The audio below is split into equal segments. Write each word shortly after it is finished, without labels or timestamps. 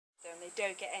they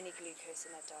don't get any glucose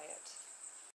in their diet.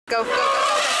 Go, go, go,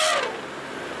 go,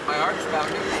 go. My artist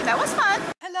founder. That was fun.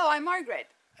 Hello, I'm Margaret.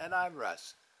 And I'm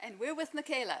Russ. And we're with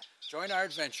Michaela. Join our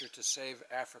adventure to save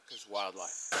Africa's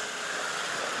wildlife.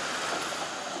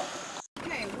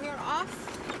 Okay, we're off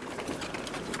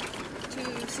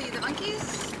to see the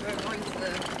monkeys. We're going to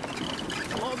the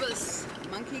Colobus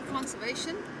Monkey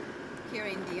Conservation here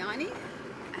in Diani.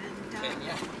 And,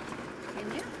 Kenya.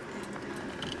 Kenya.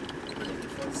 And we're looking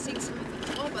forward to seeing some of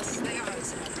the Colobus. They are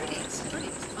some pretty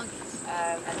monkeys.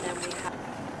 And then we have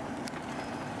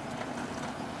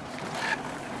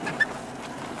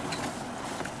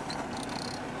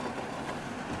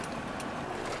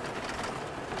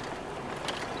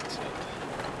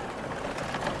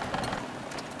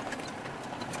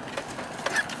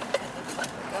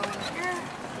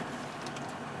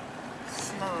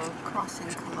crossing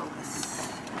Colobus.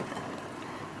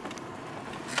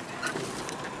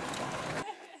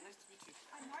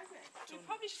 we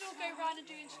probably should all go around and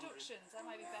do introductions, that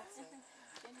might be better.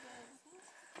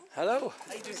 Hello.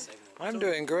 How you doing? I'm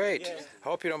doing great.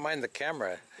 Hope you don't mind the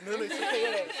camera.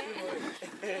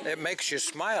 It makes you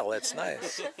smile, it's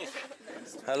nice.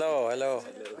 Hello, hello.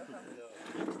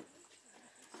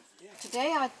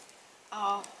 Today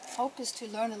our hope is to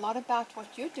learn a lot about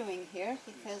what you're doing here,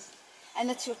 and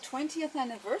it's your 20th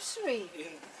anniversary.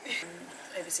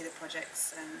 Oversee the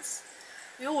projects, and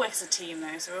we all work as a team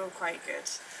though, so we're all quite good.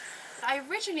 I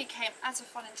originally came as a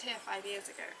volunteer 5 years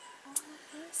ago,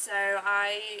 so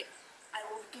I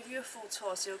will give you a full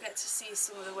tour, so you'll get to see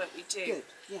some of the work we do. Good,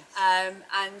 yes.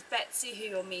 And Betsy, who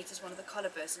you'll meet, is one of the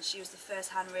colobus, and she was the first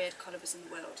hand-reared colobus in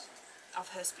the world of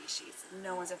her species.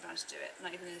 No one's ever managed to do it,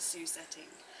 not even in a zoo setting.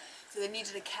 So they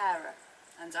needed a carer,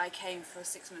 and I came for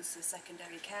 6 months as a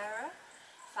secondary carer,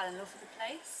 fell in love with the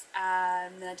place,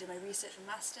 and then I did my research for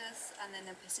masters, and then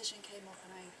a position came up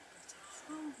and I got it.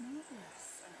 Oh,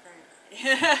 marvelous. I'm very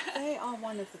lucky. They are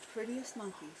one of the prettiest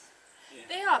monkeys. Yeah.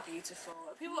 They are beautiful.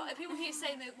 People keep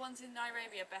saying the ones in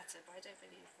Nairobi are better, but I don't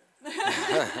believe them.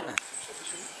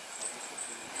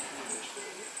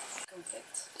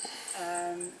 Conflict.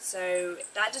 So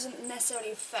that doesn't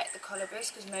necessarily affect the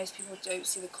colobus, because most people don't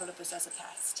see the colobus as a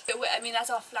pest. I mean, that's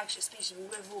our flagship species. We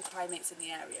work with all primates in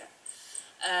the area.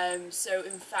 So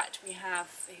in fact we have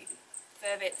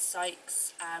vervet,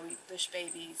 sykes, bush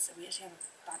babies, and we actually have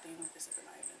a baboon with us at the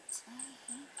moment.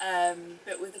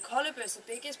 But with the colobus, the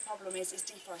biggest problem is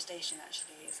deforestation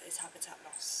actually, is habitat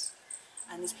loss.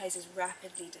 And this place is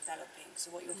rapidly developing,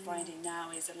 so what you're finding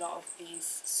now is a lot of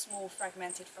these small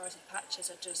fragmented forested patches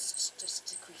are just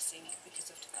decreasing because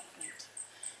of development.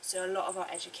 So a lot of our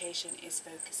education is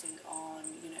focusing on,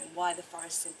 why the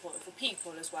forest is important for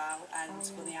people as well, and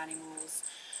for the animals.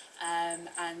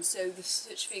 And so there's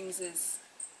such things as,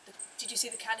 did you see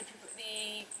the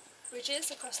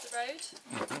bridges across the road?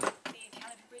 The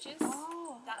canopy bridges? Oh.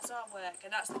 That's our work,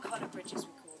 and that's the color bridges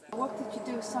we call them. What did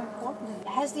you do so important?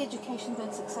 Has the education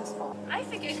been successful? I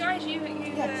think, guys, you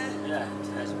yes. Yeah, it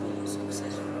has been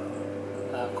successful.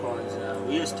 Because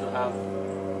we used to have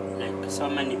so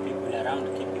many people around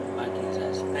keeping monkeys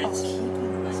as pets.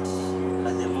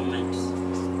 But at the moment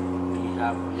we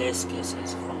have less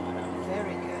cases from around.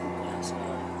 Very good. Yeah, so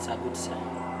it's a good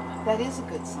sign. That is a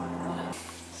good sign. Yeah.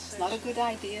 It's not a good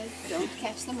idea. Don't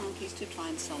catch the monkeys to try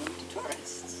and sell them to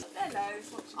tourists. Hello.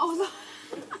 Oh, no.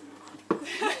 The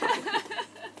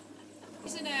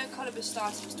reason Colobus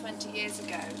started was 20 years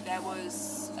ago. There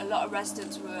was a lot of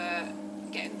residents who were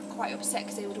getting quite upset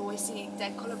because they would always see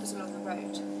dead colobus along the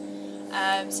road.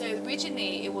 So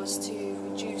originally it was to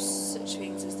reduce such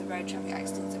things as the road traffic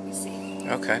accidents that we see.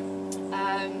 Okay.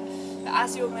 But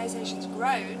as the organisation's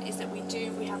grown, is that we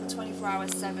have a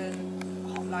 24/7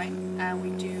 hotline, and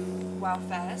we do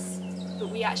welfares, but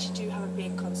we actually do have a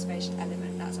big conservation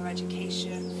element. That's our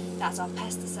education, that's our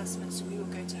pest assessment, so we will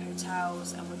go to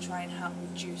hotels and we'll try and help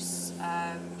reduce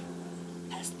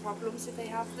pest problems if they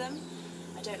have them.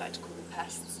 I don't like to call them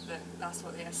pests, but that's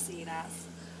what they are seen as.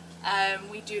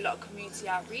 We do a lot of community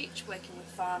outreach, working with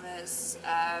farmers,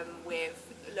 with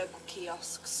local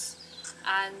kiosks,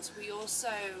 and we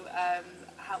also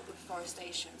help with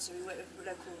forestation. So we work with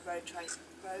local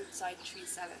roadside tree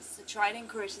sellers to try and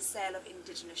encourage the sale of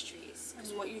indigenous trees.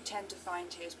 Because what you tend to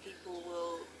find here is people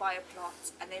will buy a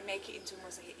plot and they make it into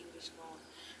almost like an English lawn.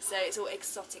 So it's all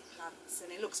exotic plants,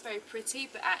 and it looks very pretty,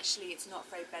 but actually it's not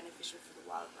very beneficial for the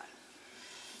wildlife.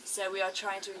 So we are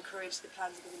trying to encourage the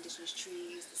planting of indigenous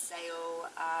trees, the sale,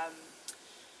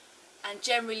 and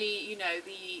generally,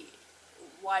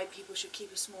 why people should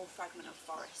keep a small fragment of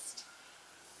forest.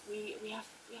 We have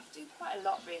to do quite a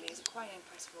lot really. It's quite an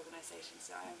impressive organisation.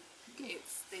 So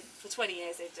for 20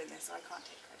 years they've done this, so I can't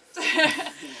take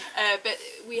credit. But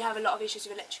we have a lot of issues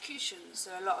with electrocution,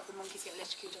 so a lot of the monkeys get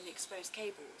electrocuted on the exposed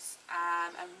cables.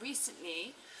 And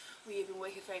recently, we've been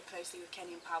working very closely with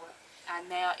Kenyan Power, and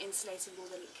they are insulating all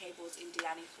the cables in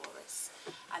Diani for us,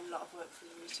 and a lot of work for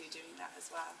Rutu doing that as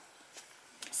well.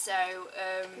 So,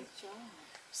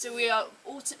 so we are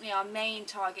ultimately, our main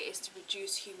target is to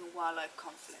reduce human-wildlife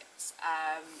conflicts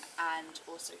and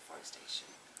also forestation.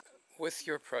 With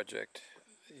your project,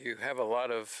 you have a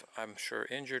lot of, I'm sure,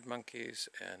 injured monkeys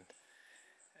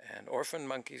and orphan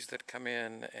monkeys that come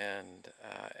in, and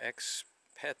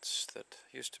ex-pets that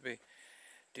used to be.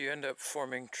 Do you end up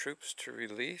forming troops to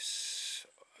release?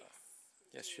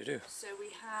 Yes, you do. So we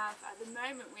have, at the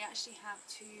moment, we actually have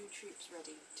 2 troops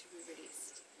ready to be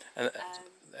released.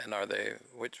 And are they,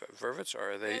 which, vervets,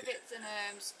 or are they? Vervets and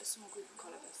a small group of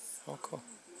Colobus. Oh, cool.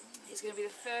 It's going to be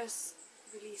the first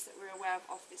release that we're aware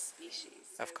of this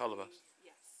species. Of Colobus?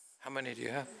 Yes. How many do you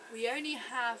have? We only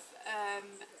have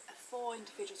 4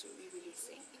 individuals we'll be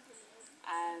releasing.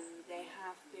 They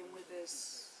have been with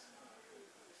us,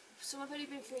 some have only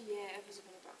been for a year, others have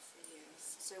been about 3 years.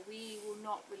 So we will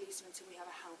not release them until we have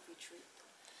a healthy troop.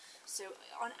 So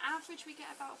on average we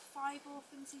get about 5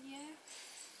 orphans a year.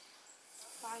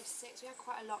 5, 6, we had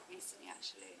quite a lot recently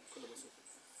actually.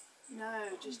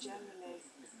 No, just generally.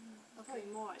 Probably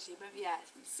more actually, but yeah,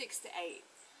 6 to 8.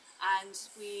 And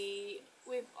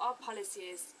with our policy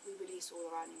is we release all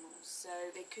our animals. So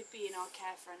they could be in our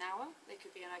care for an hour, they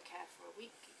could be in our care for a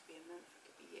week, it could be a month, it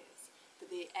could be years. But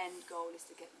the end goal is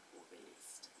to get them all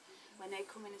released. When they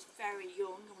come in as very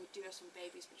young, and we do have some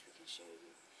babies which we can show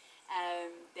you,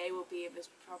 they will be of us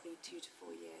probably 2 to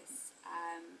 4 years.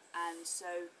 And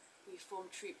so we form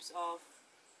troops of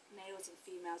males and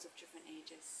females of different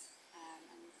ages.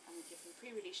 And we give them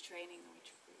pre-release training, and we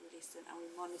release them, and we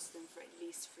monitor them for at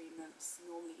least 3 months,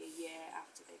 normally a year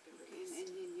after they've been released.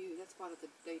 And that's part of the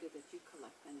data that you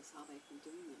collect, then, is how they've been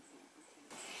doing it there.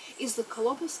 Okay. Is the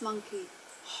Colobus monkey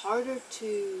harder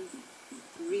to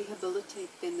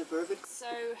rehabilitate than the vervet?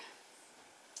 So,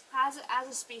 as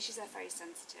a species, they're very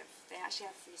sensitive. They actually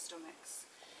have 3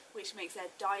 stomachs, which makes their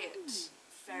diet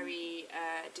very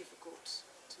difficult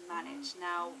to manage.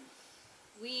 Now,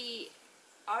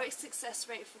 our success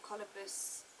rate for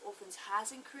Colobus orphans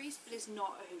has increased, but it's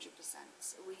not 100%.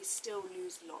 So we still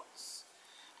lose lots.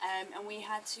 And we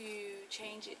had to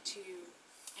change it to,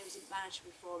 it was a manager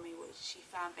before me, which she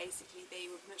found basically they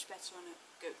were much better on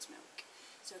goat's milk.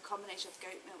 So a combination of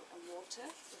goat milk and water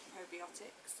with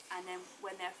probiotics. And then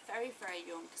when they're very, very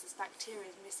young, because this bacteria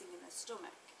is missing in their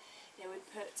stomach, they would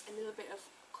put a little bit of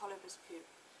Colobus poop,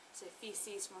 so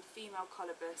feces from a female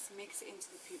Colobus, mix it into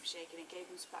the poop shake, and it gave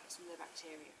them back some of the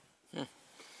bacteria.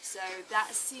 So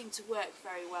that seemed to work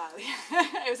very well.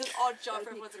 It was an odd job for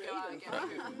everyone to go out and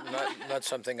get. Not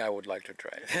something I would like to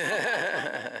try.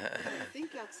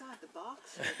 Think outside the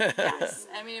box. Yes,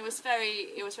 I mean it was very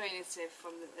innovative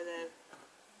from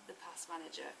the past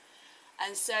manager,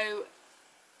 and so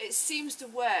it seems to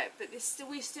work. But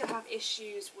we still have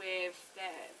issues with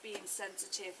their being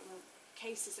sensitive. I mean,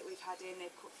 cases that we've had in,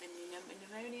 they've got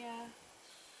pneumonia,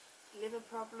 liver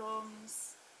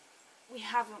problems. We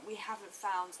haven't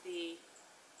found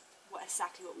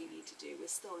exactly what we need to do. We're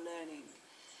still learning.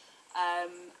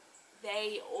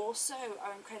 They also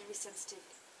are incredibly sensitive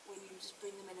when you just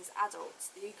bring them in as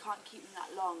adults. You can't keep them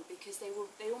that long because they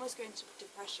almost go into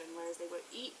depression, whereas they won't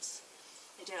eat.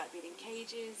 They don't like being in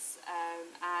cages,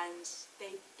 and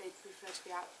they prefer to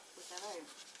be out with their own.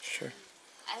 Sure.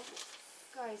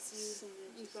 Guys,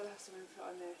 you've got to have some input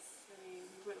on this. I mean,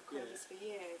 we've worked with this for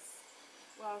years.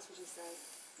 What else would you say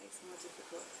makes it more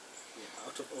difficult? Yeah,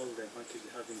 out of all the monkeys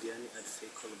we have in Diani, I'd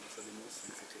say Colobus are the most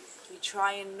sensitive. We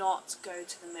try and not go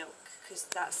to the milk, because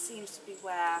that seems to be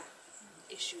where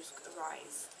issues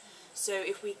arise. So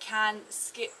if we can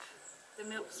skip the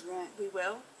milk, we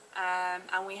will.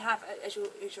 And we have, as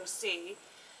you'll see,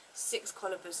 6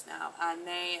 Colobus now, and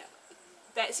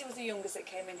Betsy was the youngest that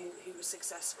came in who was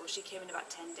successful. She came in about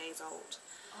 10 days old,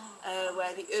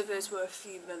 where the others were a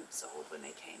few months old when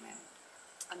they came in.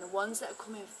 And the ones that have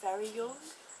come in very young,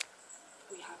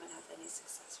 we haven't had any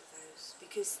success with those,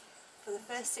 because for the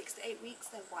first 6 to 8 weeks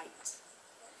they're white.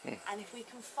 And if we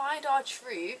can find our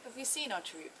troop, have you seen our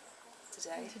troop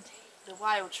today? The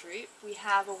wild troop, we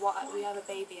have a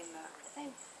baby in there. They're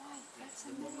white, that's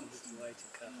amazing.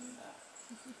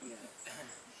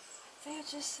 They are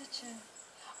just such a...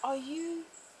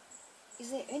 Is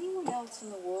there anyone else in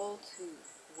the world who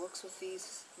works with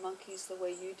these monkeys the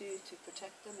way you do to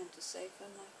protect them and to save them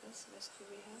like this, rescue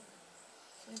rehab?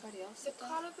 Is anybody else? The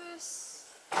Colobus?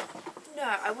 No,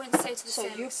 I wouldn't say to the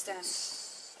same extent.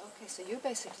 Okay, so you're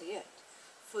basically it.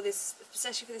 For this,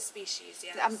 especially for this species,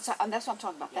 yeah. And that's what I'm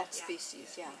talking about, that Yeah.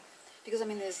 species, yeah. Because I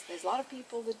mean, there's a lot of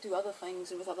people that do other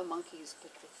things and with other monkeys,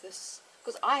 but with this,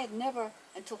 because I had never,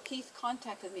 until Keith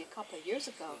contacted me a couple of years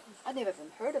ago, I'd never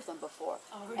even heard of them before.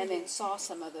 Oh, And really? then saw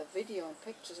some of the video and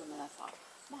pictures of them, and I thought,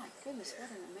 my goodness, what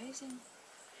an amazing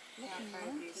looking very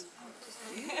monkey. beautiful. Just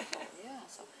beautiful, yeah.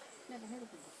 So never heard of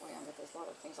them before, yeah, but there's a lot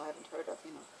of things I haven't heard of,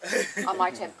 you know. I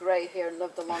might have grey hair and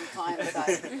lived a long time, but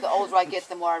the older I get,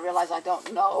 the more I realize I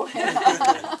don't know.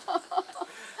 Yeah,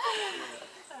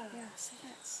 so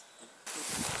that's...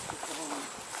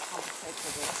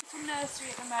 It's a nursery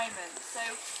at the moment, so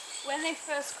when they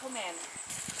first come in,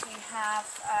 we have,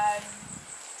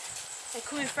 they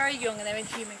come in very young and they're in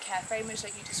human care, very much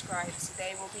like you described, so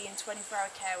they will be in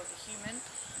 24-hour care with a human,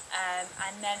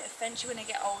 and then eventually when they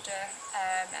get older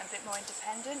and a bit more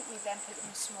independent, we then put them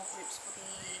in small groups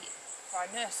for our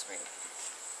nursery.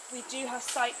 We do have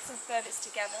sykes and ferrets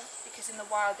together because in the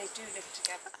wild they do live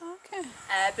together. Okay.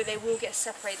 But they will get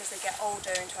separated as they get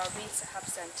older into our rehab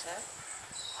centre.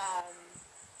 And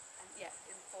yeah,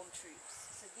 in form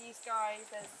troops. So these guys,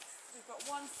 we've got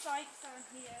one syke down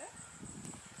here,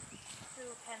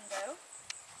 little Pendo.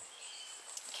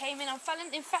 Came in on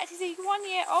Valentine's, in fact he's 1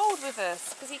 year old with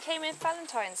us because he came in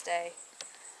Valentine's Day.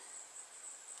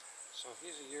 So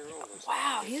he's a year old.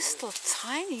 Wow, he's still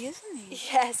tiny, isn't he?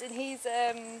 Yes, and he's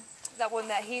that one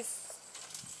there. He's,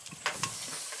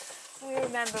 if we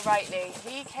remember rightly,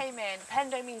 he came in.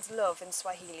 Pendo means love in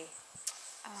Swahili.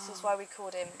 This is why we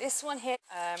called him. This one here,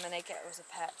 and they get her as a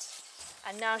pet.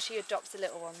 And now she adopts the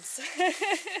little ones.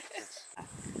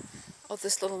 Oh,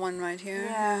 this little one right here.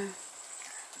 Yeah.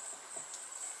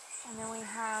 And then we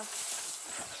have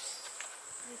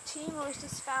Fatima was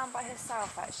just found by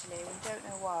herself actually. We don't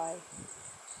know why.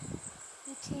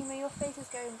 Fatima, your face is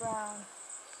going brown.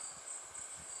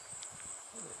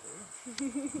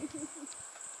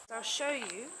 So I'll show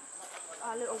you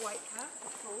our little white cat,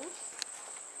 it's called.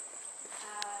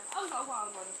 Oh, we've got a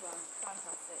wild one as well.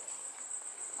 Fantastic.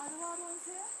 Are the wild ones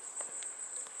here?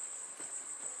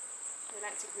 They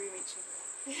like to groom each other.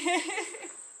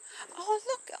 Oh,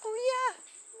 look. Oh, yeah.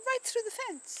 Right through the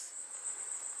fence.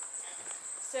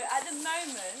 So at the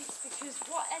moment, because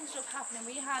what ended up happening,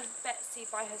 we had Betsy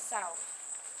by herself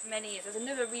for many years. There's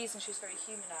another reason she was very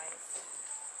humanised.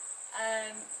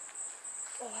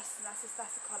 Oh, that's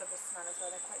the Colobus smell as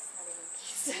well. They're quite smelly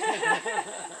monkeys.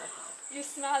 You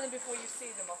smell them before you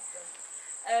see them often.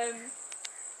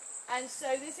 And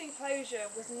so this enclosure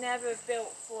was never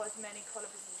built for as many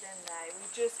Colobuses in there. We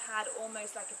just had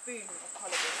almost like a boom of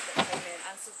Colobus that came in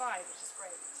and survived, which is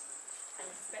great. And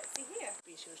this is Betsy here.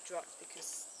 She was dropped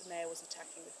because the male was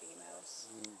attacking the females.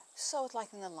 So it's like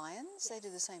in the lions, they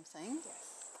do the same thing?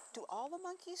 Yes. Do all the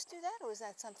monkeys do that, or is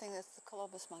that something that's the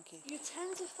Colobus monkey? You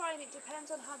tend to find it depends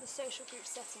on how the social group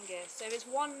setting is. So if it's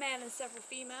one male and several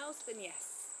females, then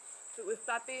yes. But with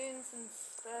baboons and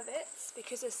spervets,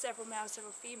 because there's several males,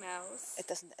 several females. It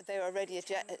doesn't. They're already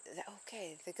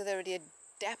okay. They're already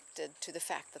adapted to the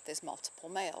fact that there's multiple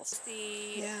males.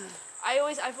 Yeah.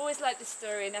 I've always liked this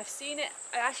story, and I've seen it.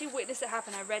 I actually witnessed it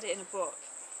happen. I read it in a book.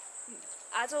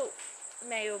 Adult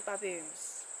male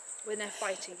baboons, when they're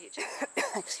fighting each other,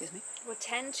 Excuse me. will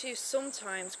tend to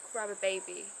sometimes grab a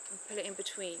baby and put it in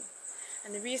between.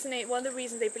 And one of the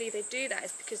reasons they believe they do that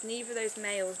is because neither of those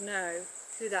males know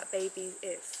who that baby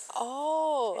is.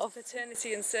 Oh. It's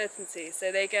paternity uncertainty.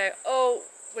 So they go, oh,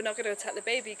 we're not going to attack the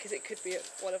baby because it could be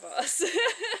one of us.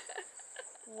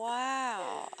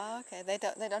 Wow. Okay. They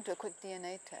don't do a quick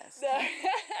DNA test. No,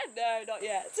 no, not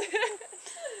yet.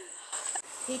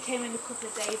 He came in a couple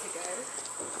of days ago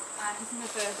and his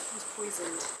mother was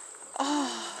poisoned.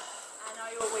 Oh. And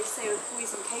I always say with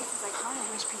poison cases, I kind of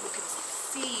wish people could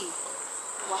see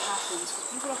what happens, because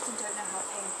people often don't know how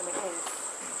painful it is.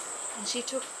 And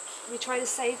we tried to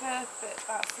save her, but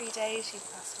about 3 days she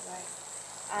passed away.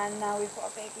 And now we've got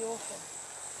a baby orphan.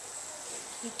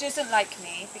 He doesn't like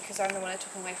me because I'm the one that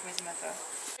took him away from his mother.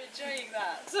 Enjoying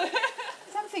that.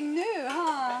 Something new,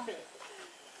 huh?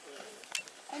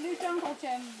 A new jungle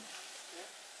gym.